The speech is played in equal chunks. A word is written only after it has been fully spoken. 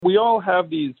We all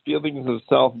have these feelings of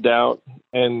self-doubt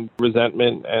and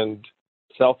resentment and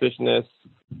selfishness.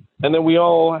 And then we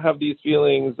all have these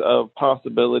feelings of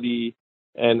possibility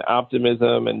and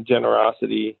optimism and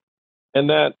generosity. And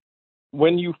that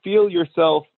when you feel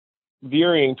yourself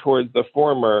veering towards the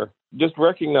former, just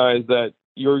recognize that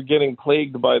you're getting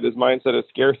plagued by this mindset of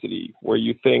scarcity, where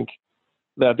you think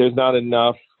that there's not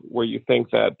enough, where you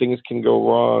think that things can go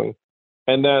wrong.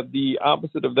 And that the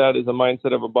opposite of that is a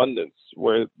mindset of abundance,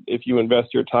 where if you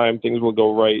invest your time, things will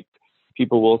go right,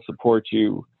 people will support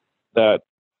you, that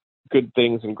good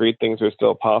things and great things are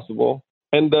still possible.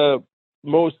 And the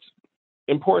most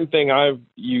important thing I've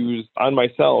used on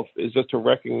myself is just to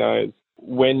recognize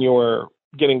when you're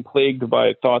getting plagued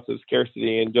by thoughts of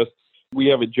scarcity. And just, we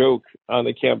have a joke on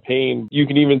the campaign. You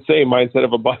can even say mindset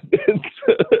of abundance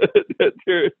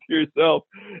to yourself.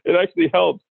 It actually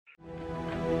helps.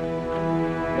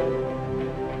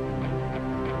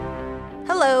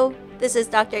 Hello, this is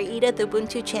Dr. Edith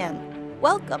Ubuntu Chan.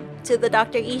 Welcome to the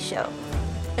Dr. E Show,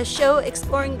 a show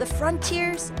exploring the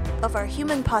frontiers of our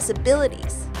human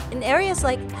possibilities in areas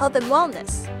like health and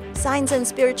wellness, science and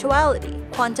spirituality,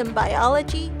 quantum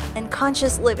biology, and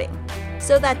conscious living,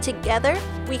 so that together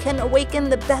we can awaken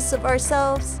the best of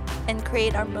ourselves and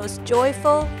create our most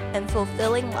joyful and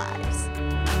fulfilling lives.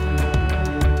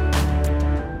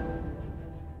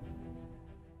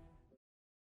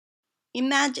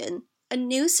 Imagine a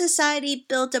new society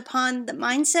built upon the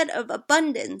mindset of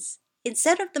abundance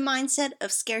instead of the mindset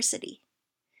of scarcity.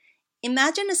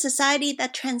 Imagine a society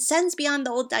that transcends beyond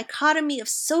the old dichotomy of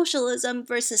socialism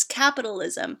versus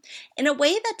capitalism in a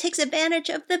way that takes advantage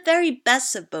of the very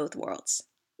best of both worlds.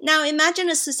 Now imagine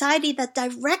a society that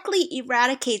directly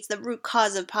eradicates the root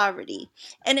cause of poverty,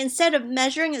 and instead of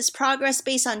measuring its progress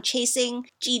based on chasing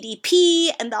GDP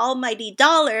and the almighty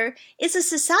dollar, is a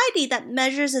society that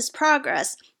measures its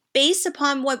progress based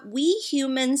upon what we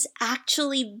humans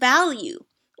actually value,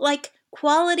 like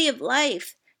quality of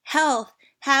life, health,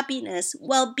 happiness,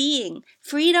 well-being,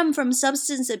 freedom from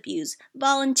substance abuse,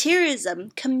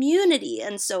 volunteerism, community,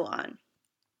 and so on.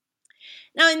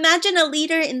 Now imagine a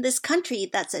leader in this country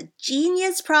that's a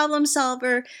genius problem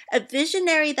solver, a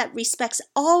visionary that respects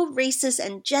all races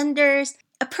and genders,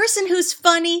 a person who's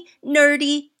funny,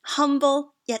 nerdy,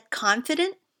 humble, yet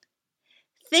confident.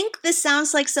 Think this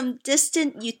sounds like some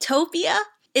distant utopia?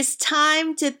 It's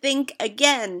time to think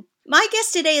again. My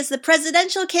guest today is the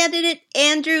presidential candidate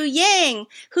Andrew Yang,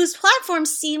 whose platform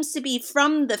seems to be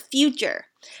from the future.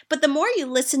 But the more you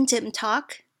listen to him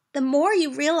talk, the more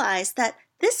you realize that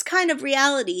this kind of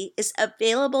reality is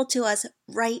available to us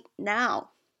right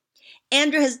now.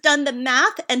 Andrew has done the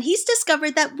math, and he's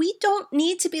discovered that we don't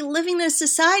need to be living in a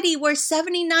society where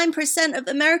 79% of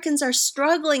Americans are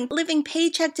struggling, living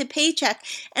paycheck to paycheck,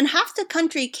 and half the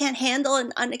country can't handle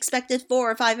an unexpected $400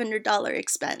 or $500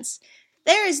 expense.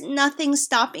 There is nothing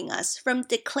stopping us from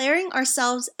declaring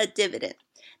ourselves a dividend,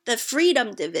 the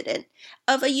freedom dividend,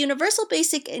 of a universal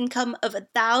basic income of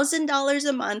 $1,000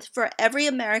 a month for every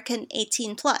American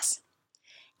 18 plus.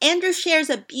 Andrew shares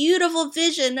a beautiful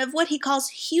vision of what he calls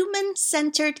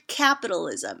human-centered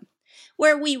capitalism,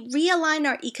 where we realign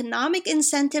our economic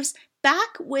incentives back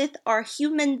with our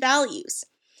human values.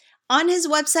 On his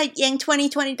website,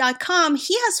 yang2020.com,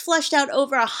 he has fleshed out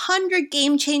over 100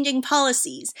 game-changing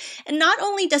policies. And not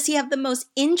only does he have the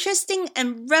most interesting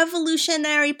and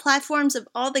revolutionary platforms of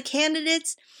all the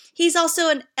candidates, he's also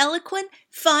an eloquent,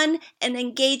 fun, and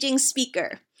engaging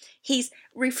speaker. He's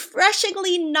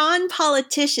refreshingly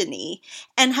non-politician-y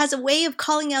and has a way of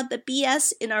calling out the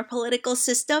BS in our political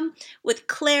system with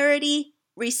clarity,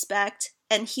 respect,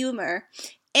 and humor.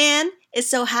 And it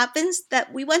so happens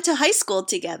that we went to high school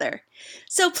together.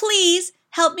 So please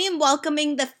help me in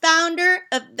welcoming the founder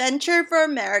of Venture for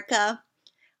America,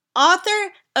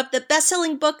 author of the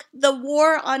best-selling book, The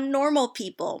War on Normal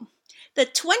People, the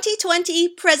 2020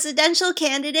 presidential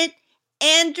candidate,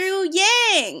 Andrew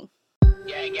Yang.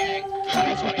 Yang Gang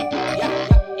 2020.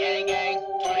 Yang Gang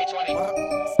 2020.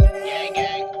 Yang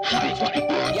Gang 2020.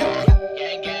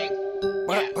 Yang Gang.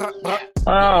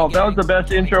 Wow, that was the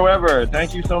best intro ever.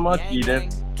 Thank you so much,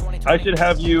 Edith. I should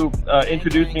have you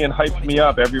introduce me and hype me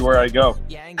up everywhere I go.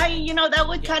 That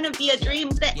would kind of be a dream.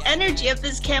 The energy of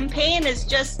this campaign is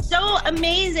just so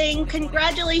amazing.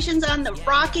 Congratulations on the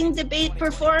rocking debate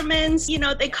performance.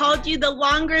 They called you the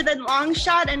longer than long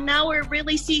shot, and now we're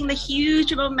really seeing the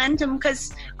huge momentum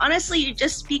because honestly, you're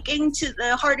just speaking to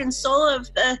the heart and soul of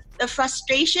the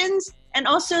frustrations and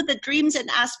also the dreams and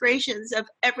aspirations of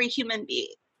every human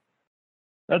being.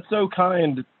 That's so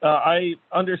kind. I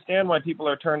understand why people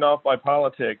are turned off by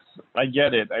politics. I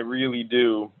get it. I really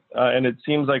do. And it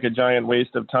seems like a giant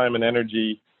waste of time and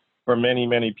energy for many,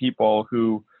 many people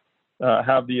who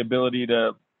have the ability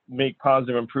to make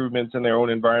positive improvements in their own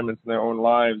environments and their own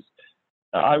lives.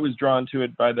 I was drawn to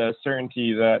it by the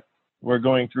certainty that we're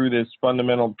going through this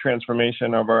fundamental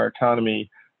transformation of our economy,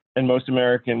 and most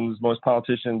Americans, most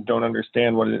politicians don't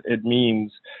understand what it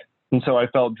means. And so I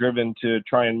felt driven to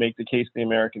try and make the case to the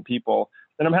American people.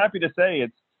 And I'm happy to say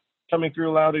it's coming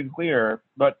through loud and clear,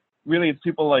 but really it's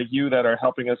people like you that are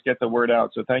helping us get the word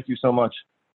out. So thank you so much.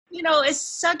 You know, it's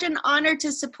such an honor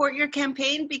to support your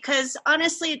campaign because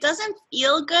honestly, it doesn't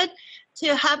feel good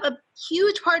to have a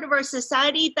huge part of our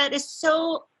society that is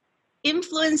so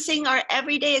influencing our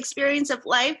everyday experience of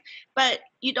life, but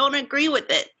you don't agree with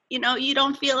it. You know, you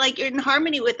don't feel like you're in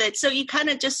harmony with it. So you kind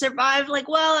of just survive like,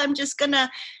 well, I'm just going to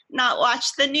not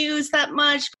watch the news that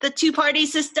much. The two-party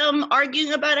system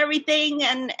arguing about everything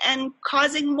and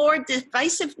causing more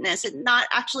divisiveness and not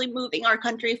actually moving our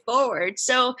country forward.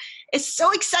 So it's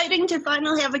so exciting to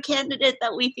finally have a candidate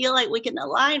that we feel like we can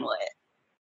align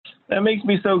with. That makes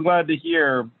me so glad to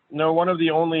hear. No, one of the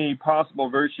only possible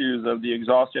virtues of the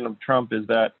exhaustion of Trump is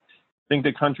that I think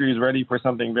the country is ready for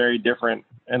something very different,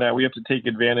 and that we have to take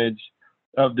advantage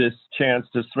of this chance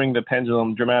to swing the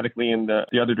pendulum dramatically in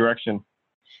the other direction.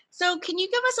 So can you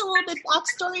give us a little bit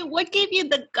backstory? What gave you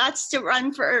the guts to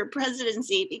run for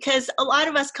presidency? Because a lot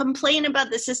of us complain about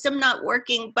the system not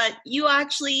working, but you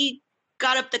actually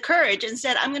got up the courage and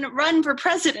said, I'm going to run for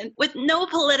president with no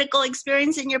political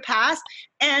experience in your past.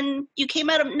 And you came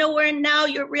out of nowhere and now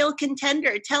you're a real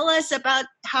contender. Tell us about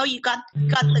how you got the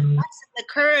guts and the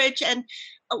courage and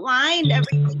aligned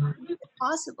everything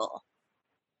possible.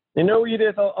 You know,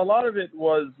 Edith, a lot of it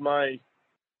was my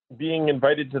being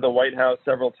invited to the White House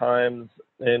several times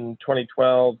in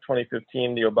 2012,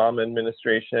 2015, the Obama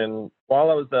administration.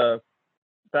 While I was the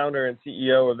founder and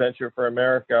CEO of Venture for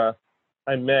America,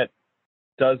 I met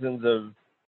dozens of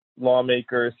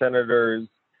lawmakers, senators,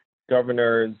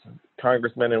 governors,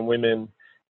 congressmen and women.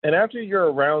 And after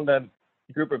you're around that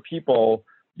group of people,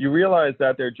 you realize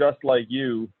that they're just like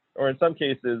you, or in some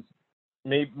cases,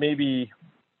 maybe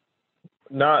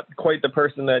not quite the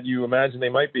person that you imagine they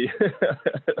might be.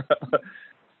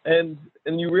 and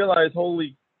you realize,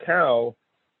 holy cow,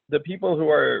 the people who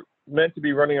are meant to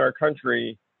be running our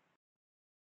country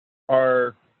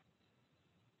are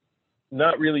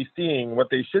not really seeing what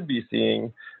they should be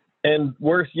seeing. And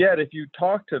worse yet, if you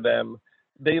talk to them,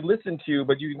 they listen to you,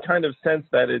 but you can kind of sense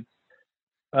that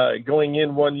it's going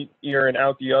in one ear and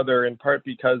out the other, in part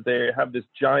because they have this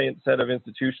giant set of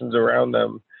institutions around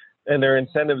them, and their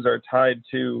incentives are tied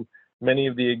to many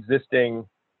of the existing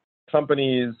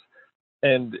companies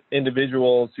and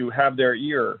individuals who have their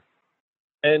ear.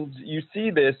 And you see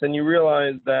this and you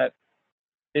realize that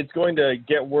it's going to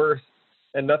get worse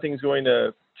and nothing's going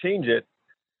to change it.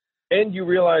 And you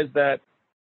realize that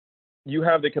you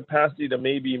have the capacity to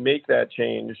maybe make that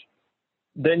change.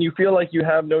 Then you feel like you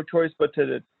have no choice but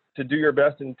to do your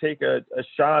best and take a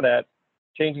shot at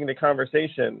changing the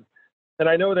conversation. And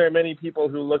I know there are many people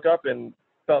who look up and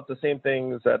felt the same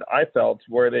things that I felt,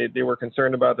 where they were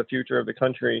concerned about the future of the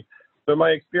country. But my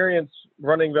experience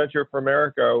running Venture for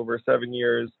America over 7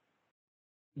 years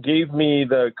gave me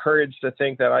the courage to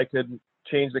think that I could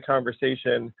change the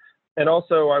conversation. And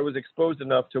also I was exposed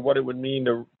enough to what it would mean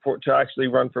to actually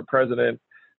run for president,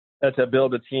 to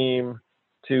build a team,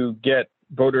 to get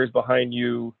voters behind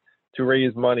you, to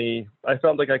raise money. I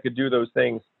felt like I could do those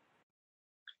things.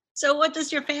 So what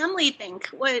does your family think?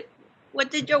 What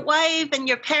did your wife and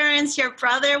your parents, your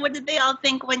brother, what did they all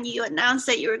think when you announced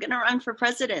that you were going to run for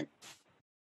president?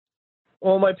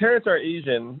 Well, my parents are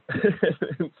Asian,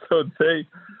 so they,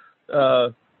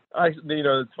 it's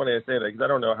funny I say that because I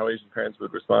don't know how Asian parents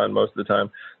would respond most of the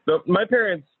time. But my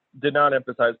parents did not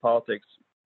emphasize politics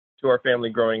to our family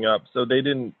growing up, so they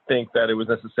didn't think that it was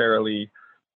necessarily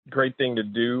a great thing to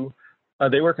do.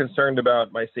 They were concerned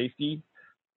about my safety,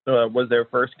 was their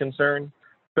first concern.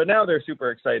 But now they're super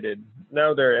excited.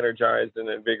 Now they're energized and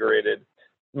invigorated.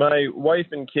 My wife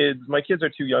and my kids are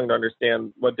too young to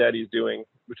understand what daddy's doing,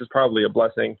 which is probably a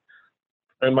blessing.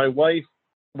 And my wife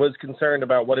was concerned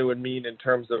about what it would mean in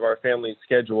terms of our family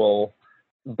schedule.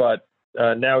 But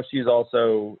now she's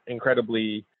also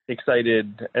incredibly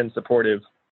excited and supportive.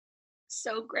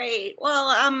 So great.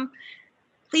 Well,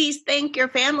 please thank your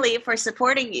family for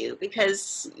supporting you,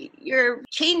 because you're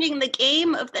changing the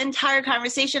game of the entire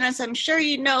conversation, as I'm sure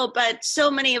you know, but so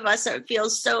many of us feel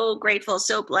so grateful,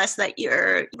 so blessed that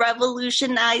you're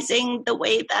revolutionizing the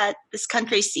way that this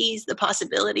country sees the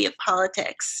possibility of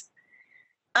politics.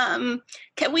 Can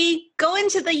we go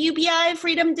into the UBI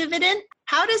freedom dividend?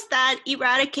 How does that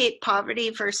eradicate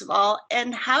poverty, first of all,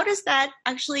 and how does that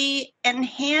actually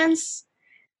enhance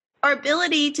our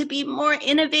ability to be more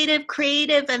innovative,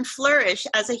 creative, and flourish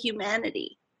as a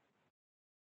humanity?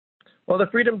 Well, the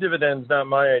freedom dividend is not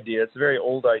my idea. It's a very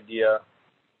old idea.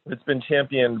 It's been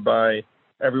championed by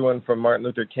everyone from Martin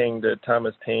Luther King to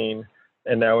Thomas Paine,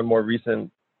 and now in more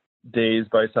recent days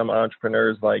by some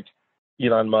entrepreneurs like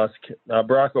Elon Musk.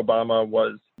 Barack Obama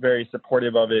was very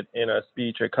supportive of it in a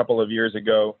speech a couple of years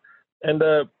ago. And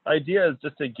the idea is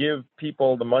just to give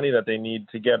people the money that they need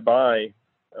to get by.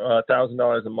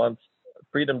 $1,000 a month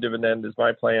freedom dividend is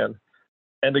my plan.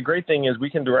 And the great thing is we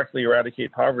can directly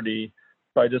eradicate poverty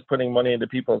by just putting money into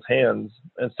people's hands.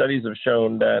 And studies have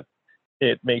shown that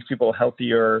it makes people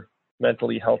healthier,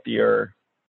 mentally healthier,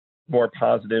 more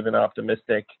positive and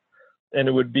optimistic. And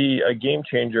it would be a game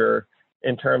changer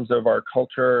in terms of our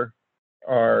culture,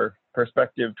 our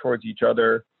perspective towards each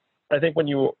other. I think when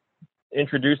you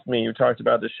introduced me, you talked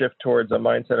about the shift towards a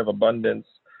mindset of abundance.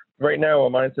 Right now, a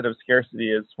mindset of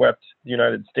scarcity has swept the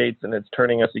United States and it's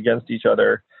turning us against each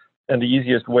other. And the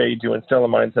easiest way to instill a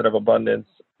mindset of abundance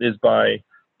is by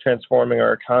transforming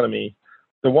our economy.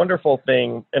 The wonderful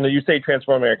thing, and you say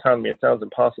transforming our economy, it sounds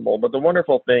impossible, but the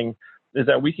wonderful thing is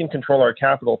that we can control our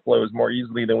capital flows more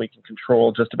easily than we can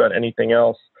control just about anything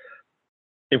else.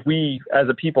 If we, as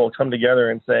a people, come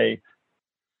together and say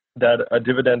that a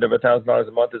dividend of $1,000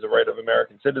 a month is a right of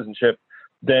American citizenship,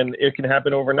 then it can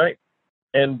happen overnight.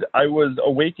 And I was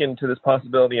awakened to this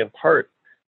possibility in part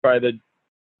by the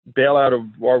bailout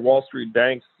of our Wall Street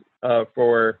banks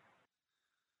for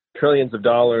trillions of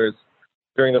dollars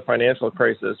during the financial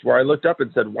crisis, where I looked up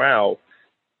and said, wow,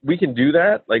 we can do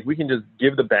that? Like, we can just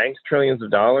give the banks trillions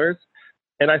of dollars?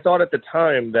 And I thought at the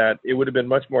time that it would have been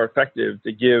much more effective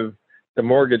to give the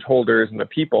mortgage holders and the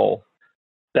people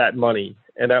that money,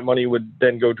 and that money would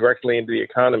then go directly into the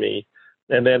economy.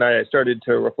 And then I started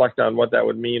to reflect on what that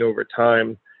would mean over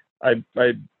time. I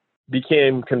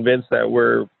became convinced that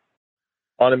we're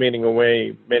automating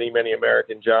away many, many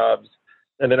American jobs.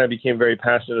 And then I became very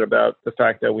passionate about the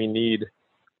fact that we need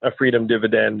a freedom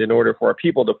dividend in order for our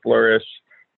people to flourish,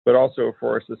 but also for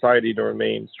our society to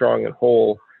remain strong and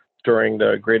whole during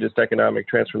the greatest economic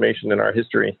transformation in our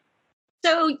history.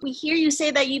 So we hear you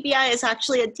say that UBI is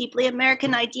actually a deeply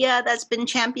American idea that's been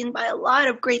championed by a lot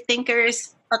of great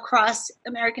thinkers across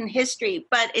American history,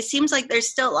 but it seems like there's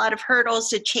still a lot of hurdles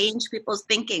to change people's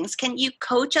thinkings. Can you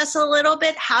coach us a little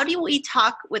bit? How do we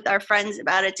talk with our friends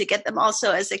about it to get them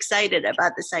also as excited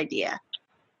about this idea?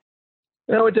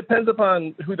 You know, it depends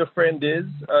upon who the friend is.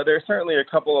 There's certainly a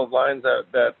couple of lines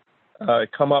that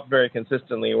come up very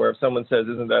consistently where if someone says,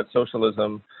 isn't that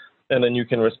socialism? And then you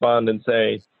can respond and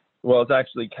say, well, it's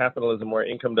actually capitalism where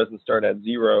income doesn't start at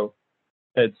zero.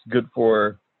 It's good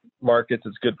for markets,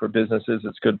 it's good for businesses,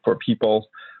 it's good for people.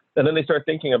 And then they start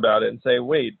thinking about it and say,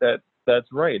 wait, that's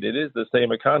right. It is the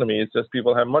same economy. It's just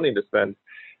people have money to spend.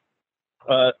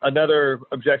 Another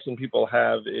objection people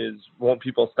have is, won't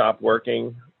people stop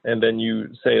working? And then you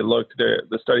say, look,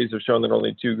 the studies have shown that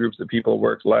only two groups of people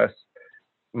work less: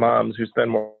 moms who spend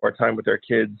more time with their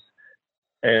kids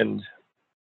and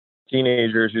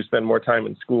teenagers who spend more time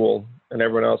in school, and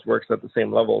everyone else works at the same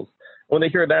levels. When they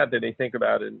hear that, then they think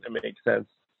about it and it makes sense.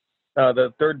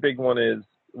 The third big one is,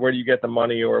 where do you get the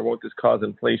money, or won't this cause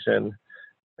inflation?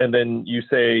 And then you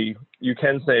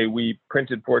can say we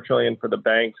printed $4 trillion for the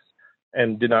banks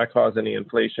and did not cause any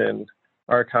inflation.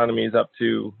 Our economy is up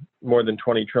to more than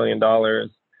 $20 trillion.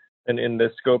 And in the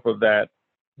scope of that,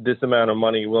 this amount of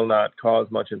money will not cause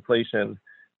much inflation.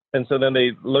 And so then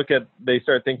they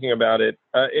start thinking about it.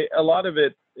 A lot of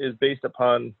it is based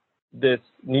upon this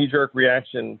knee-jerk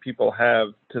reaction people have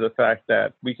to the fact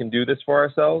that we can do this for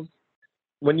ourselves.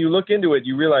 When you look into it,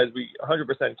 you realize we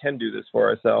 100% can do this for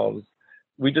ourselves.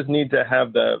 We just need to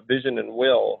have the vision and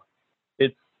will.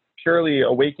 It's purely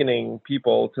awakening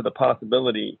people to the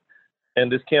possibility.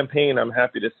 And this campaign, I'm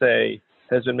happy to say,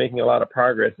 has been making a lot of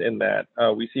progress in that.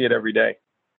 We see it every day.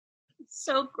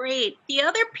 So great. The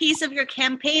other piece of your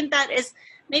campaign that is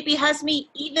maybe has me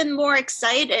even more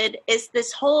excited is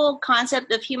this whole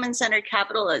concept of human-centered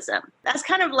capitalism. That's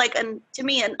kind of like, to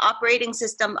me, an operating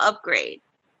system upgrade,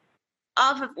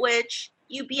 off of which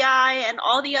UBI and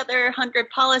all the other 100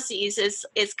 policies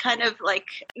is kind of like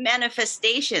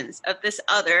manifestations of this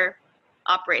other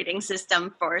operating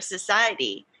system for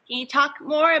society. Can you talk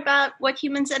more about what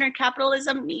human-centered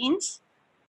capitalism means?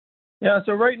 Yeah,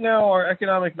 so right now our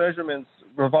economic measurements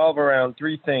revolve around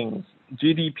three things: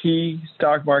 GDP,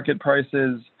 stock market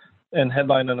prices, and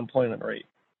headline unemployment rate.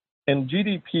 And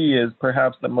GDP is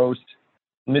perhaps the most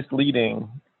misleading,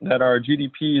 that our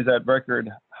GDP is at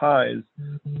record highs,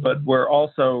 but we're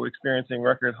also experiencing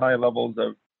record high levels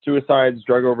of suicides,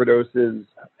 drug overdoses,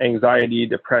 anxiety,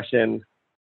 depression.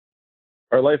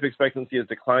 our life expectancy has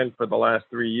declined for the last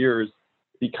 3 years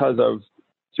because of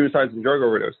suicides and drug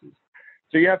overdoses.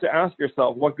 So you have to ask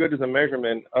yourself, what good is a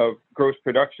measurement of gross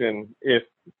production if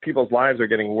people's lives are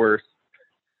getting worse?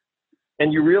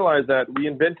 And you realize that we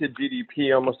invented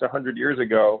GDP almost 100 years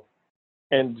ago.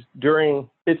 And during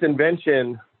its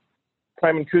invention,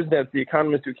 Simon Kuznets, the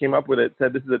economist who came up with it,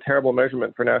 said this is a terrible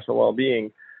measurement for national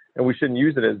well-being, and we shouldn't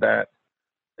use it as that.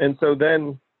 And so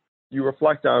then you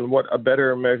reflect on what a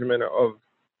better measurement of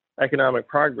economic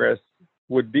progress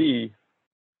would be.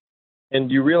 And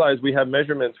you realize we have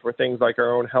measurements for things like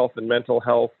our own health and mental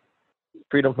health,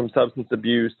 freedom from substance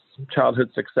abuse,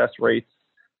 childhood success rates,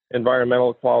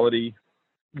 environmental quality,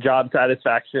 job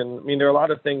satisfaction. I mean, there are a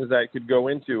lot of things that could go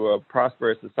into a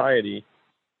prosperous society.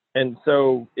 And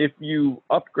so if you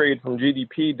upgrade from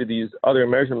GDP to these other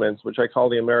measurements, which I call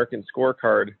the American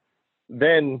scorecard,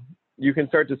 then you can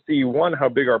start to see, one, how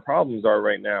big our problems are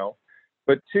right now,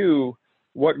 but two,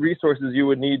 what resources you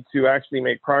would need to actually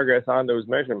make progress on those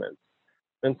measurements.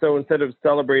 And so instead of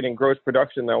celebrating gross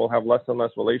production that will have less and less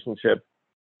relationship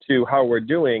to how we're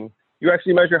doing, you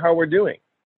actually measure how we're doing.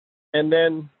 And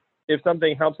then if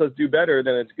something helps us do better,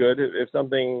 then it's good. If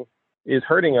something is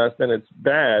hurting us, then it's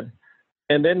bad.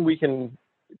 And then we can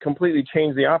completely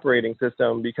change the operating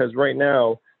system, because right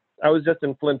now, I was just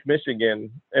in Flint,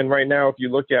 Michigan, and right now, if you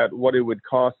look at what it would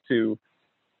cost to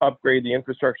upgrade the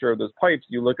infrastructure of those pipes,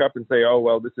 you look up and say, oh,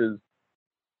 well, this is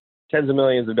tens of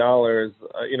millions of dollars,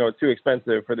 it's too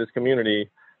expensive for this community.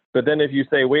 But then if you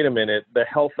say, wait a minute, the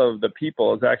health of the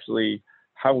people is actually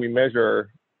how we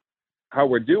measure how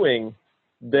we're doing,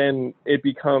 then it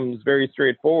becomes very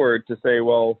straightforward to say,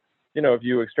 well, if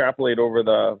you extrapolate over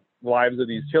the lives of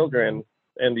these children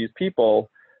and these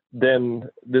people, then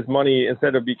this money,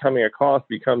 instead of becoming a cost,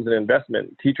 becomes an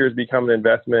investment. Teachers become an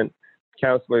investment,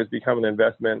 counselors become an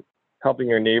investment, helping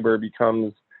your neighbor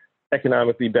becomes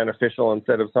economically beneficial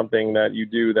instead of something that you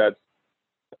do that's,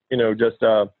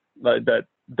 that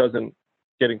doesn't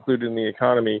get included in the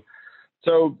economy.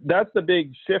 So that's the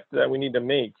big shift that we need to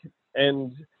make.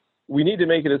 And we need to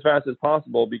make it as fast as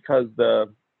possible, because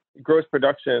the gross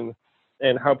production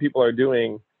and how people are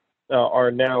doing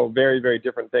are now very, very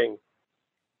different things.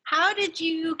 How did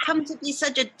you come to be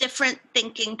such a different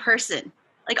thinking person?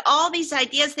 Like, all these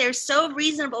ideas, they're so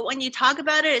reasonable. When you talk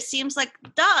about it, it seems like,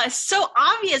 duh, it's so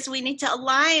obvious we need to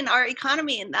align our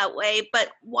economy in that way. But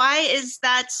why is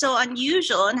that so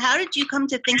unusual? And how did you come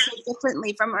to think so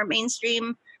differently from our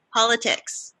mainstream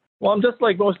politics? Well, I'm just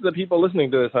like most of the people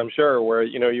listening to this, I'm sure, where,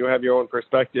 you have your own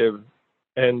perspective.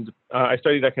 And I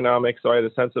studied economics, so I had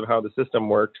a sense of how the system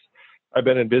works. I've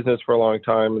been in business for a long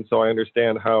time, and so I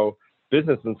understand how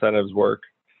business incentives work.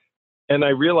 And I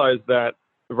realized that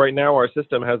right now our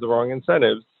system has the wrong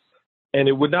incentives, and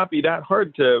it would not be that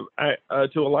hard to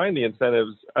align the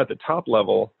incentives at the top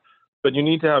level, but you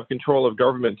need to have control of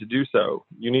government to do so.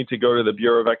 You need to go to the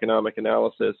Bureau of Economic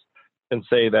Analysis and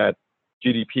say that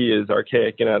GDP is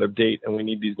archaic and out of date, and we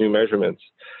need these new measurements.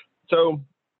 So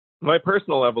my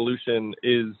personal evolution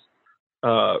is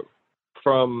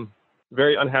from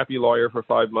very unhappy lawyer for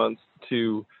 5 months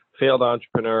to failed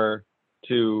entrepreneur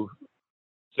to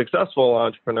successful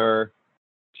entrepreneur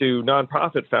to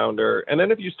nonprofit founder. And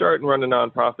then if you start and run a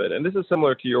nonprofit, and this is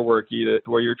similar to your work, Edith,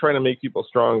 where you're trying to make people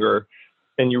stronger,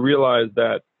 and you realize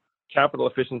that capital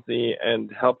efficiency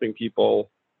and helping people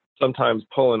sometimes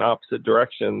pull in opposite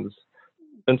directions.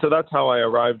 And so that's how I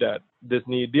arrived at this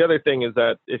need. The other thing is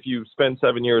that if you spend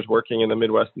 7 years working in the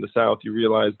Midwest and the South, you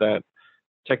realize that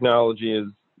technology is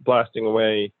blasting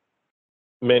away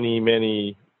many,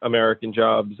 many American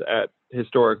jobs at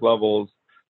historic levels,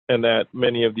 and that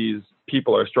many of these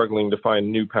people are struggling to find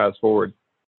new paths forward.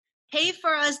 Pay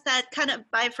for us that kind of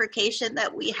bifurcation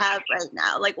that we have right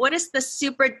now. Like, what is the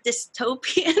super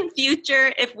dystopian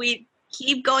future if we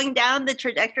keep going down the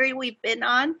trajectory we've been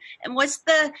on? And what's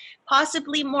the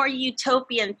possibly more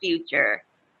utopian future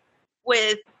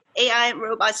with AI and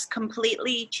robots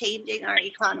completely changing our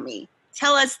economy?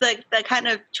 Tell us the kind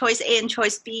of choice A and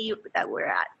choice B that we're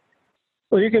at.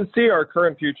 Well, you can see our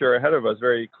current future ahead of us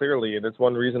very clearly, and it's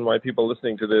one reason why people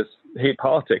listening to this hate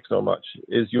politics so much,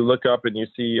 is you look up and you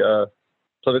see a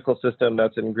political system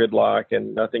that's in gridlock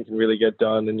and nothing can really get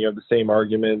done, and you have the same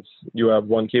arguments. You have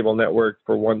one cable network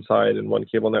for one side and one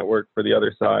cable network for the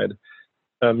other side.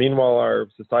 Meanwhile, our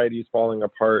society is falling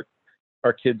apart.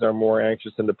 Our kids are more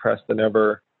anxious and depressed than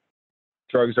ever.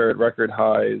 Drugs are at record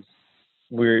highs.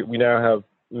 We now have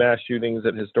mass shootings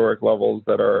at historic levels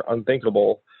that are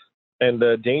unthinkable. And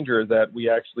the danger is that we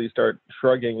actually start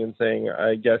shrugging and saying,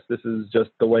 I guess this is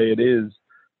just the way it is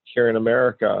here in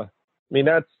America. I mean,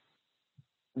 that's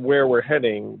where we're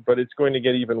heading, but it's going to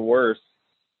get even worse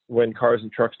when cars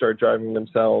and trucks start driving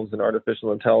themselves and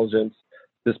artificial intelligence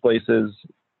displaces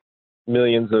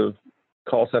millions of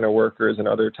call center workers and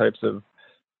other types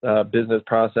of business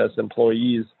process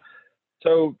employees.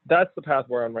 So that's the path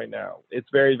we're on right now. It's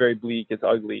very, very bleak. It's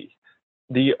ugly.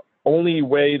 The only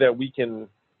way that we can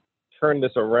turn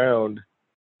this around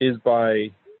is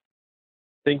by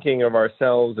thinking of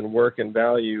ourselves and work and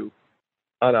value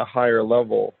on a higher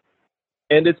level.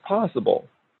 And it's possible.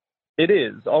 It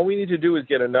is. All we need to do is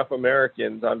get enough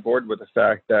Americans on board with the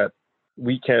fact that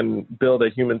we can build a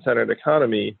human-centered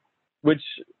economy, which,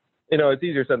 it's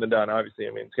easier said than done, obviously.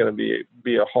 I mean, it's going to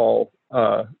be a haul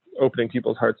opening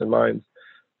people's hearts and minds.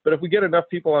 But if we get enough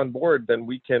people on board, then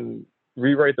we can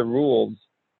rewrite the rules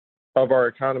of our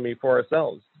economy for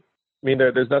ourselves. I mean,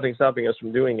 there's nothing stopping us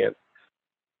from doing it.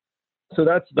 So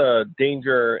that's the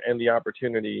danger and the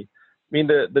opportunity. I mean,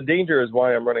 the danger is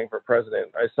why I'm running for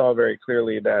president. I saw very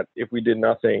clearly that if we did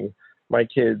nothing, my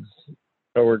kids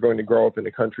were going to grow up in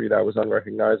a country that was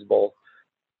unrecognizable,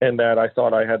 and that I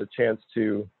thought I had a chance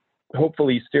to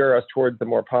hopefully steer us towards the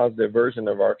more positive version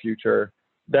of our future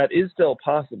that is still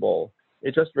possible.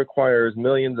 It just requires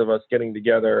millions of us getting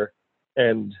together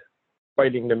and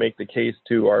fighting to make the case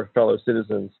to our fellow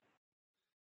citizens.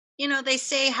 They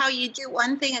say how you do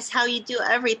one thing is how you do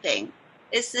everything.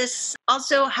 Is this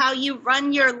also how you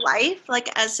run your life?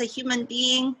 Like as a human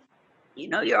being,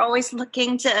 you're always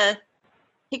looking to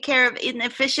take care of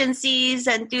inefficiencies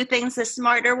and do things a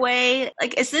smarter way.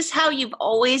 Like, is this how you've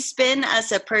always been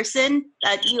as a person,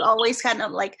 that you always kind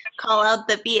of like call out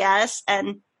the BS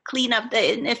and clean up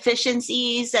the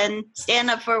inefficiencies and stand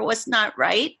up for what's not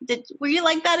right? Were you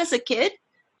like that as a kid?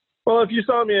 Well, if you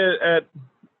saw me at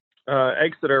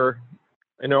Exeter,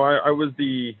 I was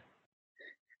the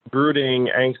brooding,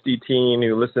 angsty teen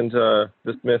who listened to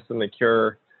The Smiths and The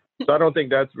Cure. So I don't think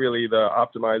that's really the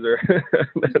optimizer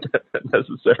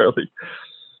necessarily.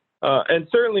 And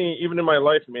certainly, even in my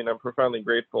life, I mean, I'm profoundly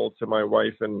grateful to my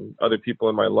wife and other people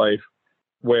in my life,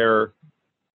 where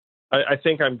I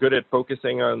think I'm good at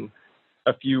focusing on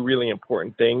a few really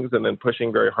important things and then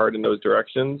pushing very hard in those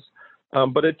directions.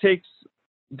 But it takes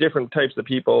different types of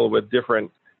people with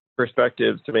different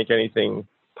perspectives to make anything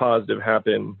positive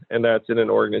happen. And that's in an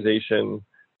organization,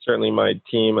 certainly my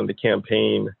team and the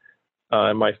campaign,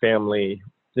 and my family.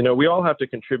 We all have to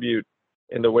contribute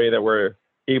in the way that we're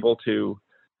able to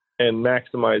and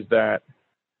maximize that,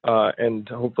 and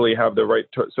hopefully have the right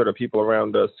sort of people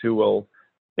around us who will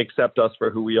accept us for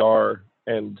who we are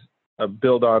and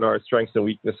build on our strengths and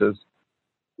weaknesses.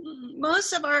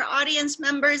 Most of our audience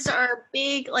members are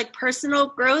big, like personal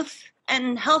growth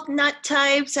and health nut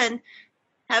types and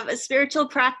have a spiritual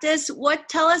practice.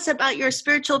 Tell us about your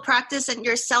spiritual practice and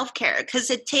your self-care, because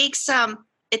it takes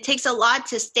a lot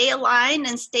to stay aligned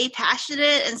and stay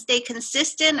passionate and stay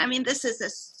consistent. I mean, this is a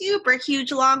super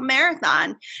huge long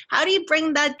marathon. How do you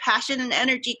bring that passion and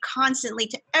energy constantly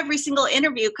to every single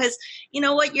interview? Because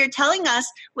what you're telling us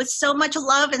with so much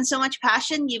love and so much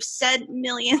passion, you've said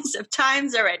millions of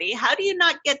times already. How do you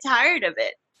not get tired of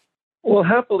it? Well,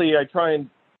 happily, I try and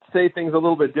say things a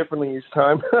little bit differently each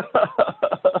time.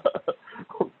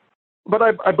 But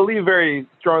I believe very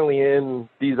strongly in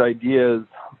these ideas.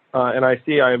 And I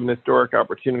see I have an historic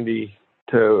opportunity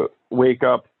to wake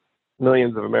up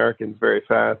millions of Americans very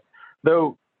fast.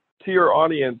 Though, to your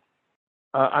audience,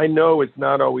 I know it's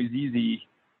not always easy.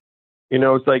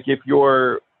 It's like if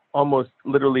you're almost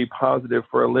literally positive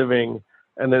for a living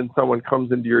and then someone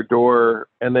comes into your door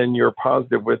and then you're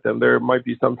positive with them, there might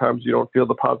be sometimes you don't feel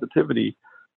the positivity.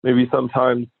 Maybe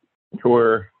sometimes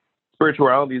your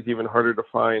spirituality is even harder to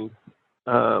find.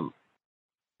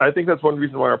 I think that's one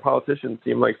reason why our politicians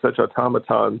seem like such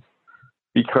automatons,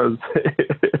 because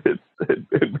it's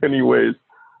in many ways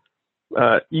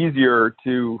easier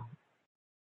to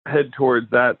head towards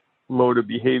that mode of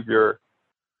behavior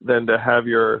than to have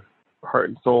your heart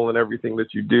and soul in everything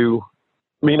that you do.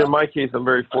 I mean, in my case, I'm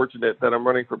very fortunate that I'm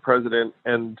running for president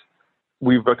and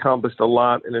we've accomplished a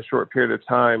lot in a short period of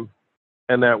time,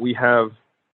 and that we have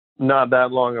not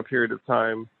that long a period of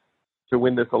time to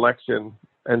win this election.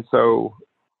 And so,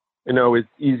 it's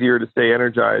easier to stay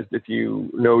energized if you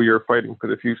know you're fighting for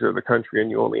the future of the country and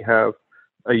you only have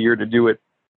a year to do it.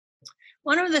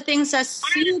 One of the things that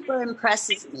super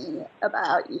impresses me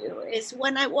about you is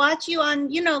when I watch you on,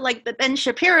 like the Ben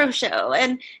Shapiro show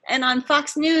and on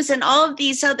Fox News and all of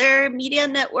these other media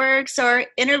networks or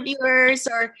interviewers,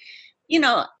 or,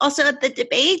 also at the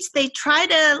debates, they try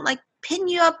to like pin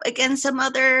you up against some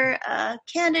other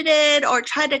candidate or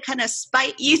try to kind of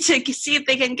spite you to see if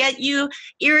they can get you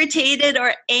irritated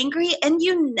or angry. And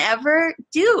you never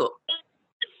do.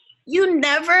 You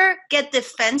never get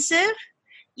defensive.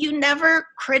 you never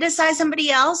criticize somebody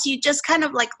else. You just kind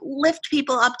of like lift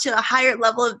people up to a higher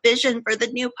level of vision for the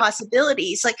new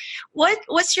possibilities. Like,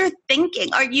 what's your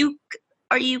thinking?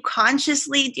 Are you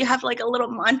consciously, do you have like a little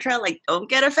mantra, like, don't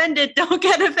get offended, don't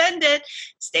get offended,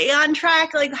 stay on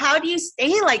track? Like, how do you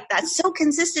stay like that so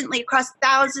consistently across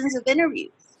thousands of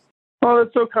interviews? Well,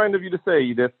 that's so kind of you to say,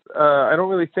 Edith. I don't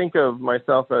really think of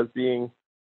myself as being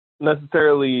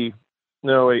necessarily,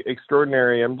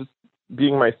 extraordinary. I'm just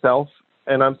being myself,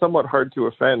 and I'm somewhat hard to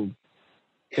offend.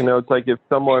 It's like if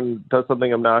someone does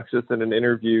something obnoxious in an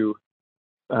interview,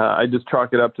 I just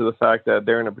chalk it up to the fact that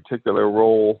they're in a particular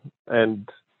role, and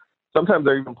sometimes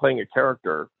they're even playing a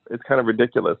character. It's kind of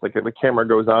ridiculous. Like if the camera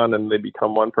goes on and they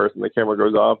become one person, the camera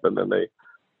goes off, and then they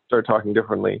start talking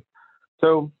differently.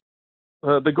 So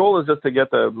the goal is just to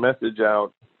get the message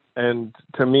out. And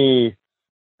to me,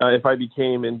 if I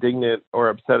became indignant or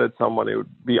upset at someone, it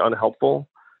would be unhelpful.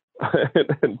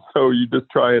 And so you just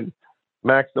try and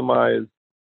maximize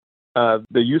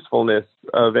the usefulness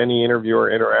of any interview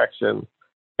or interaction.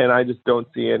 And I just don't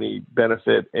see any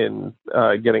benefit in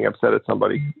getting upset at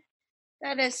somebody.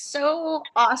 That is so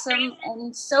awesome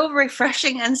and so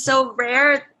refreshing and so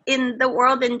rare in the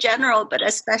world in general, but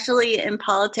especially in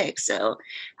politics. So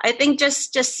I think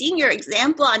just seeing your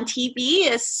example on TV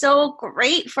is so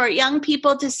great for young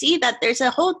people to see that there's a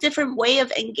whole different way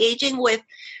of engaging with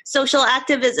social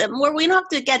activism where we don't have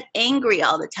to get angry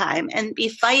all the time and be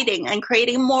fighting and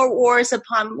creating more wars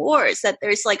upon wars, that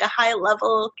there's like a high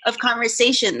level of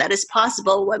conversation that is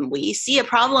possible when we see a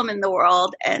problem in the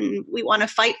world and we want to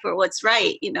fight for what's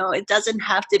right. It doesn't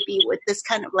have to be with this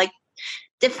kind of like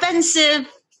defensive,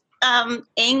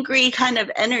 angry kind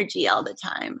of energy all the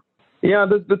time. Yeah,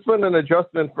 that's been an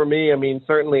adjustment for me. I mean,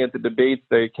 certainly at the debates,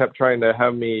 they kept trying to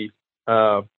have me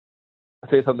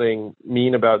say something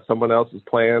mean about someone else's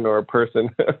plan or person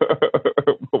or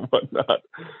whatnot.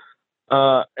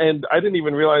 And I didn't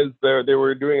even realize they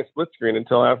were doing a split screen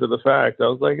until after the fact. I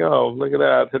was like, oh, look at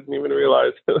that. I didn't even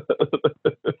realize they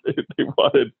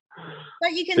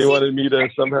wanted me to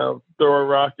somehow throw a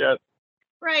rock at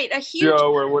right, a huge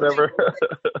Joe or whatever.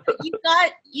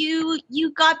 you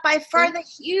got by far the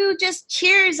hugest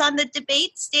cheers on the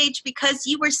debate stage because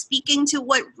you were speaking to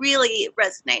what really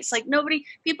resonates. Like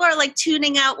people are like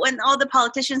tuning out when all the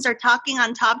politicians are talking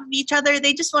on top of each other.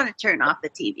 They just want to turn off the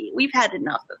TV. We've had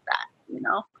enough of that,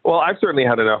 Well, I've certainly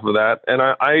had enough of that. And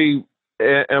I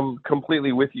am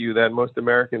completely with you that most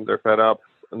Americans are fed up,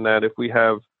 and that if we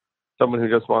have someone who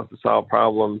just wants to solve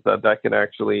problems, that can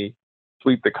actually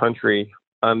sweep the country.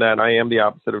 And that I am the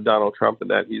opposite of Donald Trump,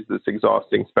 and that he's this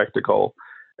exhausting spectacle.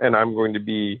 And I'm going to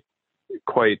be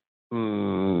quite,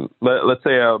 let's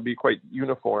say I'll be quite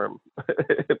uniform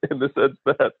in the sense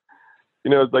that,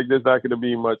 it's like there's not going to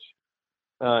be much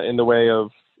in the way of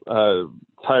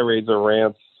tirades or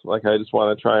rants. Like I just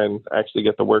want to try and actually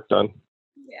get the work done.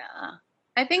 Yeah.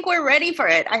 I think we're ready for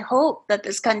it. I hope that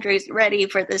this country is ready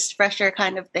for this fresher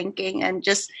kind of thinking and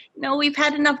just, we've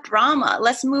had enough drama.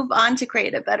 Let's move on to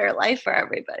create a better life for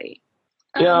everybody.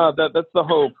 Yeah, that's the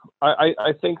hope.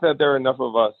 I think that there are enough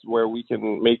of us where we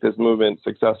can make this movement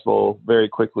successful very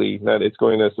quickly, that it's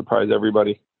going to surprise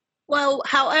everybody. Well,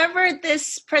 however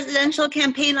this presidential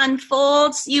campaign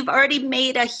unfolds, you've already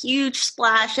made a huge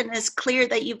splash, and it's clear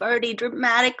that you've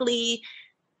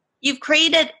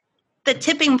created the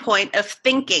tipping point of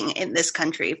thinking in this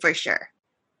country for sure.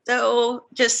 So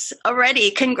just already,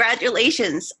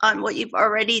 congratulations on what you've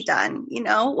already done.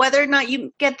 Whether or not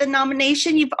you get the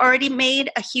nomination, you've already made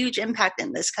a huge impact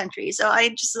in this country. So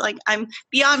I'm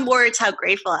beyond words how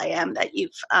grateful I am that you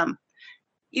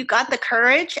got the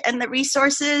courage and the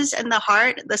resources and the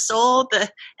heart, the soul, the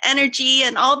energy,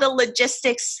 and all the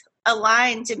logistics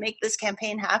aligned to make this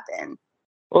campaign happen.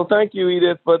 Well, thank you,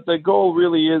 Edith. But the goal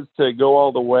really is to go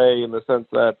all the way, in the sense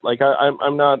that, like,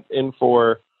 I'm not in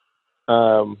for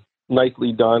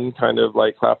nicely done, kind of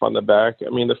like clap on the back. I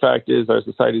mean, the fact is our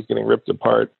society is getting ripped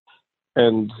apart,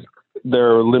 and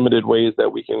there are limited ways that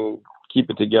we can keep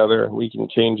it together and we can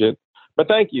change it. But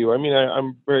thank you. I mean,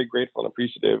 I'm very grateful and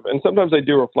appreciative. And sometimes I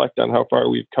do reflect on how far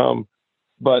we've come.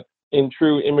 But in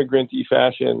true immigrant-y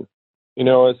fashion,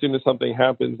 as soon as something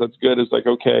happens that's good, it's like,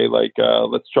 okay, like,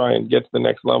 let's try and get to the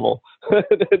next level.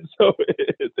 And so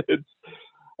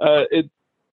it's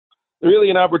really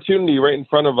an opportunity right in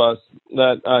front of us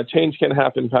that change can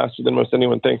happen faster than most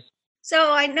anyone thinks.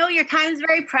 So I know your time is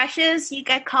very precious. You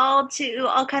get called to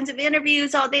all kinds of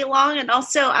interviews all day long. And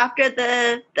also after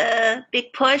the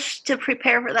big push to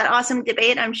prepare for that awesome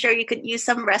debate, I'm sure you could use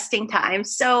some resting time.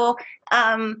 So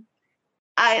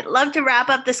I'd love to wrap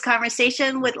up this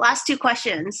conversation with last two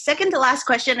questions. Second to last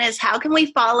question is, how can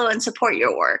we follow and support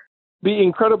your work? be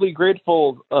incredibly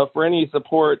grateful for any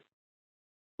support.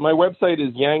 My website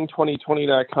is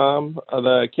yang2020.com.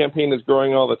 The campaign is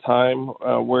growing all the time.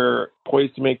 We're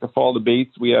poised to make the fall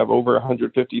debates. We have over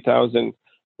 150,000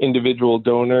 individual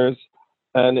donors.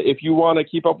 And if you want to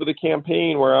keep up with the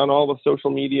campaign, we're on all the social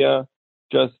media.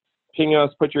 Just ping us,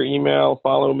 put your email,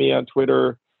 follow me on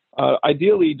Twitter.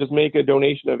 Ideally, just make a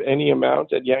donation of any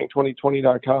amount at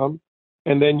yang2020.com,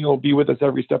 and then you'll be with us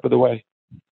every step of the way.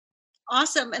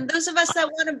 Awesome. And those of us that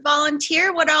want to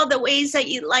volunteer, what are all the ways that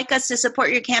you'd like us to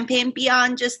support your campaign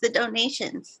beyond just the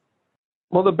donations?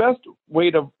 Well, the best way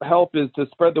to help is to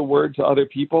spread the word to other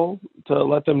people, to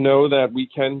let them know that we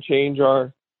can change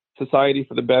our society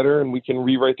for the better and we can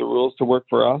rewrite the rules to work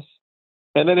for us.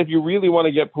 And then if you really want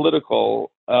to get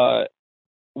political,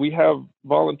 we have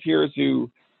volunteers who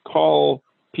call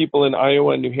people in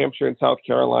Iowa, New Hampshire, and South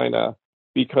Carolina,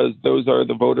 because those are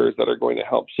the voters that are going to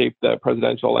help shape the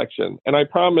presidential election. And I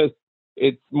promise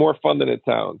it's more fun than it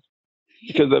sounds,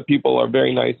 because the people are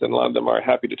very nice and a lot of them are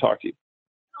happy to talk to you.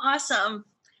 Awesome.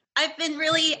 I've been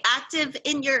really active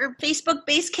in your Facebook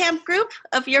Basecamp group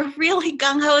of your really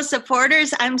gung-ho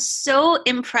supporters. I'm so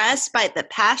impressed by the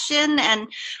passion and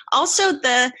also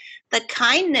the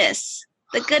kindness,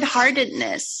 the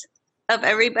good-heartedness of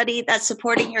everybody that's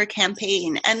supporting your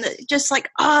campaign. And just like,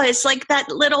 it's like that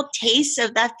little taste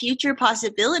of that future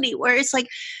possibility where it's like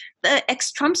the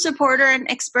ex-Trump supporter and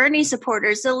ex-Bernie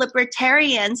supporters, the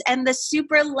libertarians and the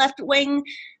super left-wing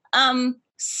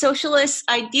socialist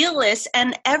idealists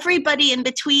and everybody in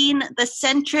between, the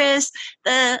centrists,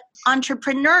 the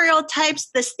entrepreneurial types,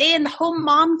 the stay-at-home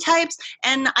mom types.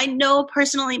 And I know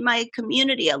personally my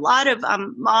community, a lot of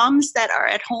moms that are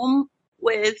at home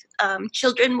with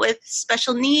children with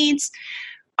special needs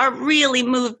are really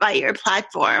moved by your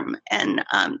platform. And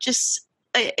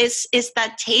it's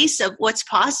that taste of what's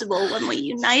possible when we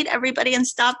unite everybody and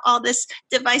stop all this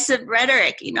divisive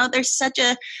rhetoric. You know, there's such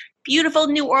a beautiful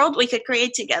new world we could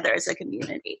create together as a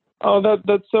community. Oh,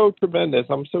 that's so tremendous.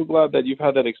 I'm so glad that you've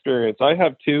had that experience. I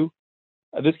have too.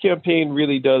 This campaign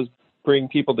really does bring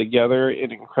people together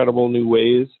in incredible new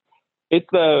ways. It's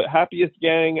the happiest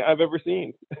gang I've ever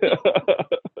seen.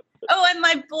 Oh, and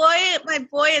my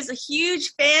boy is a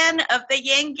huge fan of the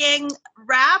Yang Gang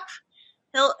rap.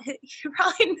 He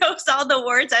probably knows all the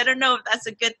words. I don't know if that's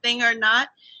a good thing or not.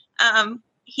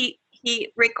 He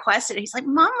requested, he's like,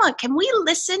 Mama, can we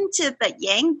listen to the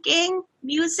Yang Gang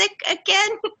music again?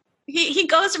 He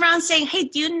goes around saying, hey,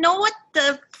 do you know what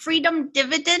the freedom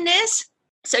dividend is?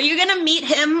 So you're going to meet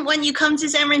him when you come to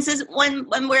San Francisco,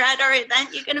 when we're at our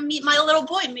event. You're going to meet my little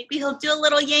boy. Maybe he'll do a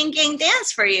little Yang Gang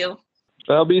dance for you.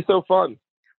 That'll be so fun.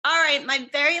 All right, my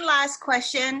very last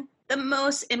question, the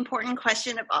most important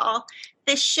question of all.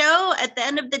 This show, at the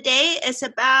end of the day, is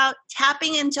about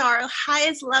tapping into our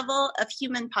highest level of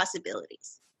human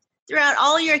possibilities. Throughout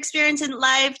all your experience in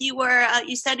life, you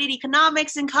studied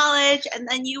economics in college, and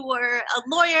then you were a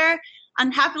lawyer,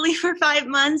 unhappily for 5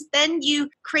 months. Then you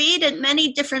created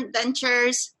many different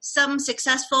ventures, some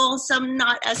successful, some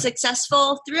not as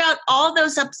successful. Throughout all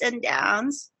those ups and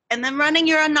downs, and then running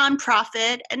your own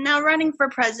nonprofit, and now running for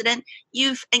president,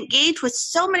 you've engaged with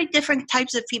so many different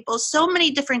types of people, so many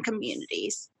different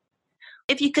communities.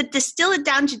 If you could distill it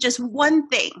down to just one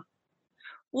thing,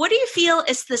 what do you feel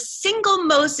is the single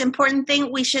most important thing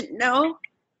we should know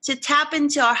to tap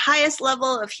into our highest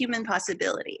level of human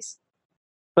possibilities?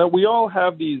 But we all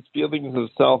have these feelings of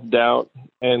self-doubt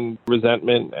and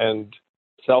resentment and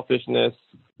selfishness.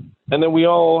 And then we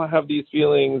all have these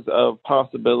feelings of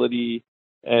possibility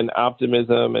and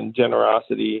optimism and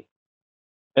generosity.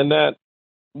 And that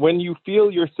when you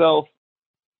feel yourself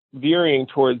veering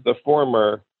towards the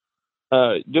former,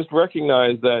 just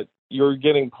recognize that you're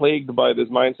getting plagued by this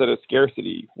mindset of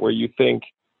scarcity, where you think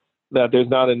that there's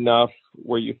not enough,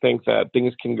 where you think that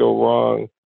things can go wrong.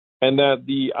 And that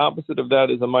the opposite of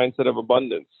that is a mindset of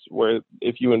abundance, where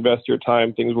if you invest your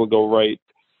time, things will go right.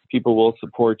 People will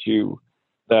support you,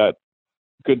 that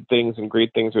good things and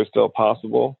great things are still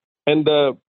possible. And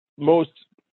the most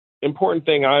important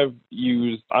thing I've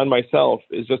used on myself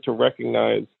is just to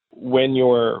recognize when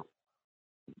you're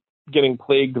getting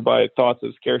plagued by thoughts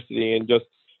of scarcity. And just,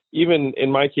 even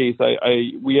in my case,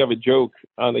 we have a joke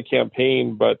on the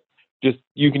campaign, but just,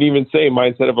 you can even say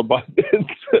mindset of abundance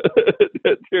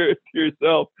to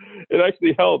yourself. It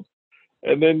actually helps.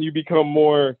 And then you become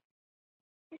more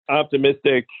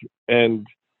optimistic and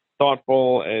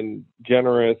thoughtful and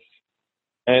generous,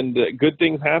 and good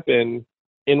things happen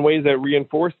in ways that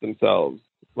reinforce themselves.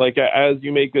 Like, as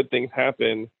you make good things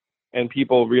happen and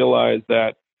people realize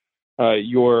that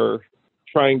you're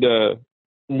trying to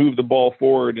move the ball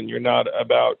forward and you're not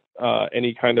about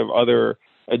any kind of other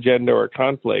agenda or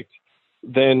conflict,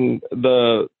 then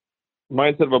the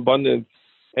mindset of abundance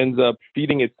ends up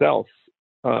feeding itself.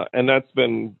 And that's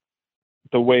been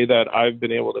the way that I've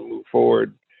been able to move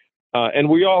forward. And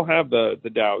we all have the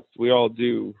doubts, we all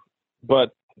do,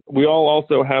 but we all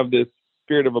also have this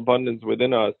spirit of abundance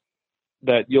within us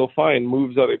that you'll find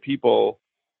moves other people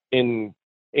in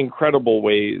incredible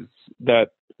ways.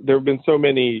 That there have been so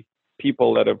many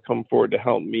people that have come forward to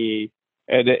help me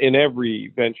and in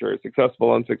every venture,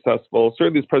 successful, unsuccessful,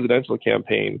 certainly this presidential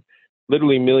campaign,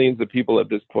 literally millions of people at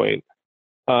this point.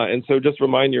 And so just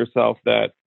remind yourself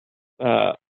that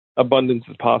abundance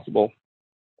is possible.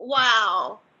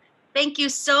 Wow. Thank you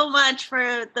so much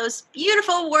for those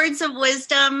beautiful words of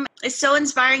wisdom. It's so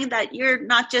inspiring that you're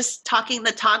not just talking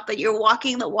the talk, but you're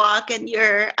walking the walk, and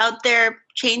you're out there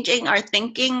changing our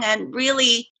thinking and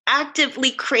really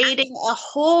actively creating a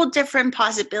whole different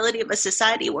possibility of a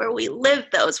society where we live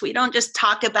those. We don't just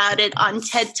talk about it on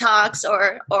TED Talks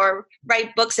or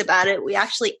write books about it. We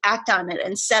actually act on it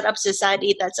and set up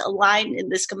society that's aligned in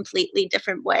this completely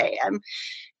different way. I'm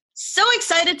so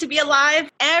excited to be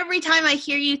alive. Every time I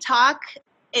hear you talk,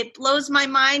 it blows my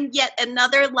mind yet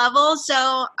another level.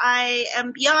 So I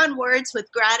am beyond words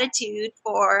with gratitude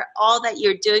for all that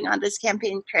you're doing on this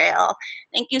campaign trail.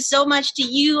 Thank you so much to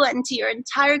you and to your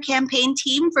entire campaign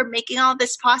team for making all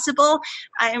this possible.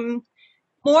 I'm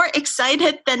more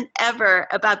excited than ever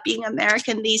about being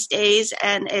American these days,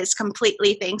 and it's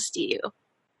completely thanks to you.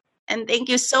 And thank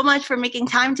you so much for making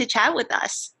time to chat with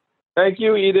us. Thank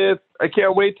you, Edith. I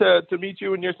can't wait to meet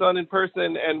you and your son in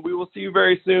person, and we will see you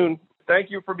very soon. Thank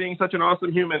you for being such an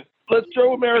awesome human. Let's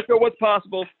show America what's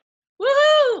possible.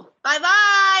 Woohoo!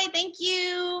 Bye-bye. Thank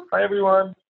you. Bye,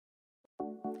 everyone.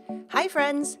 Hi,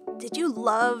 friends. Did you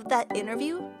love that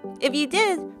interview? If you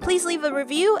did, please leave a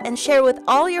review and share with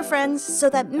all your friends so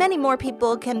that many more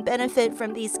people can benefit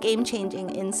from these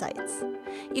game-changing insights.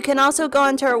 You can also go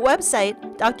onto our website,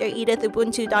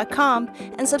 dredithubuntu.com,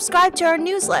 and subscribe to our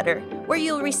newsletter, where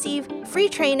you'll receive free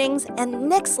trainings and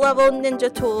next-level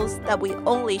ninja tools that we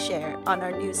only share on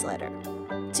our newsletter.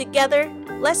 Together,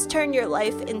 let's turn your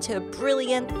life into a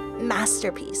brilliant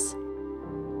masterpiece.